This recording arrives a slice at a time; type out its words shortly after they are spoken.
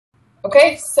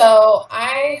Okay, so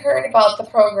I heard about the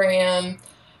program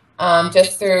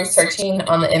just through searching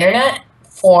on the internet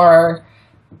for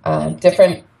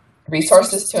different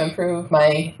resources to improve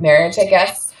my marriage, I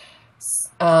guess.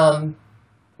 Um,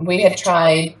 we had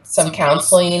tried some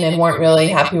counseling and weren't really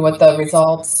happy with the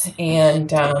results,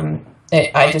 and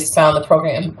I just found the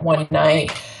program one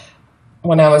night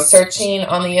when I was searching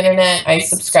on the internet. I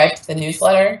subscribed to the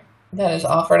newsletter that is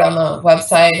offered on the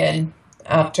website, and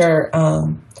after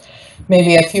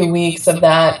maybe a few weeks of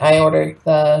that, I ordered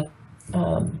the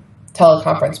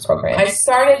teleconference program. I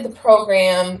started the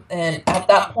program, and at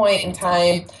that point in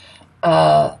time,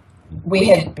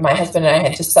 my husband and I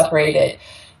had just separated.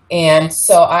 And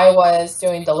so I was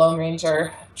doing the Lone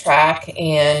Ranger track,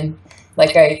 and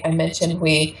like I mentioned,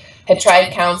 we had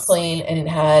tried counseling and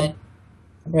had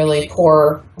really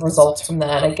poor results from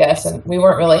that, I guess, and we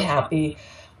weren't really happy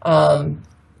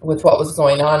with what was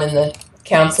going on in the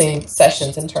counseling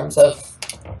sessions in terms of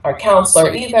our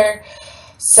counselor either.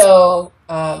 So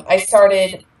I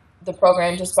started the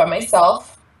program just by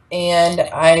myself, and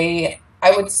I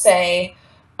would say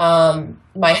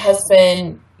my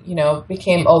husband,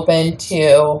 became open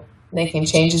to making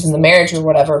changes in the marriage or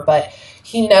whatever, but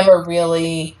he never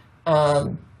really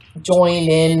joined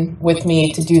in with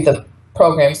me to do the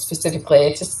program specifically.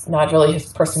 It's just not really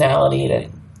his personality to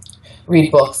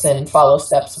read books and follow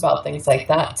steps about things like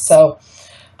that. So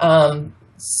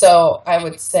I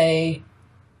would say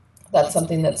that's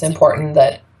something that's important,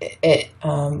 that it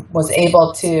was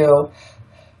able to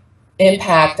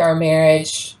impact our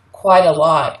marriage quite a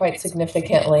lot, quite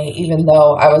significantly, even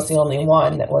though I was the only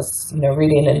one that was,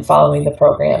 reading and following the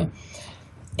program.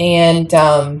 And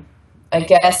I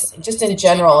guess just in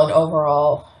general and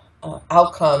overall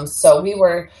outcomes. So we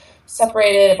were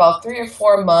separated about 3 or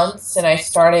 4 months, and I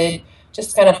started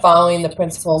just kind of following the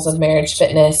principles of marriage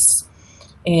fitness,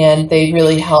 and they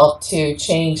really helped to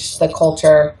change the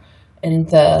culture and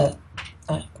the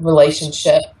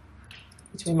relationship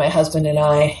between my husband and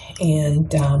I,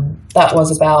 and that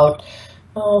was about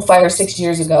 5 or 6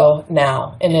 years ago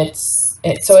now, and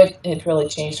it really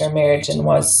changed our marriage and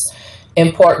was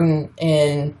important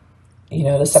in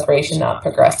the separation not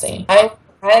progressing. I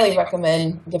highly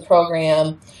recommend the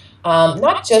program,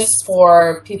 not just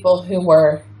for people who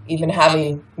were even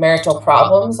having marital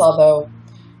problems, although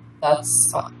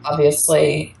that's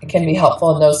obviously, it can be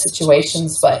helpful in those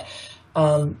situations, but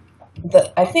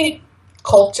I think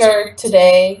culture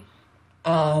today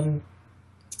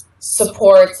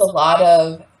supports a lot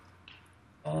of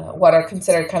what are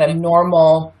considered kind of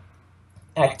normal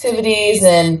activities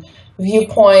and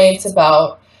viewpoints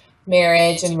about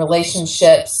marriage and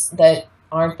relationships that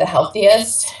aren't the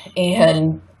healthiest.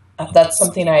 And that's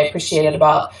something I appreciated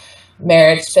about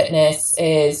marriage fitness,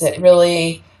 is it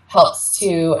really helps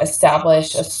to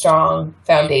establish a strong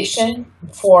foundation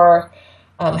for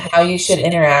how you should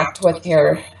interact with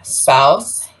your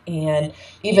spouse. And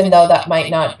even though that might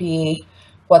not be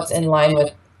what's in line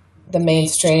with the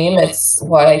mainstream, it's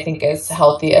what I think is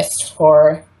healthiest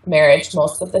for marriage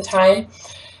most of the time.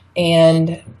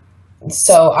 And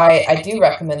so I do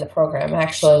recommend the program.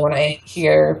 Actually, when I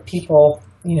hear people,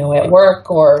 at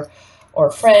work or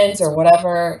friends or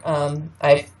whatever,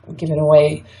 I've given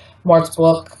away Mort's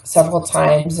book several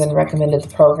times and recommended the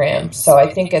program. So I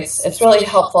think it's really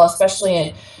helpful,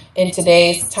 especially in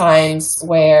today's times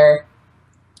where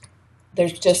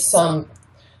there's just some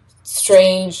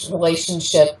strange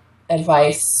relationship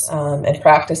advice and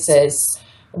practices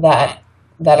that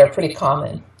are pretty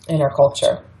common in our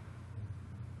culture.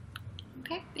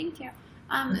 Okay, thank you.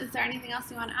 Is there anything else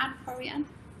you want to add before we end?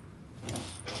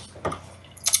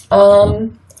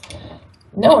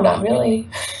 No, not really.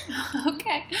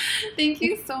 Okay. Thank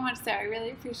you so much, Sarah. I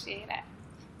really appreciate it.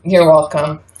 You're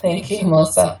welcome. Thank you,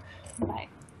 Melissa. Bye.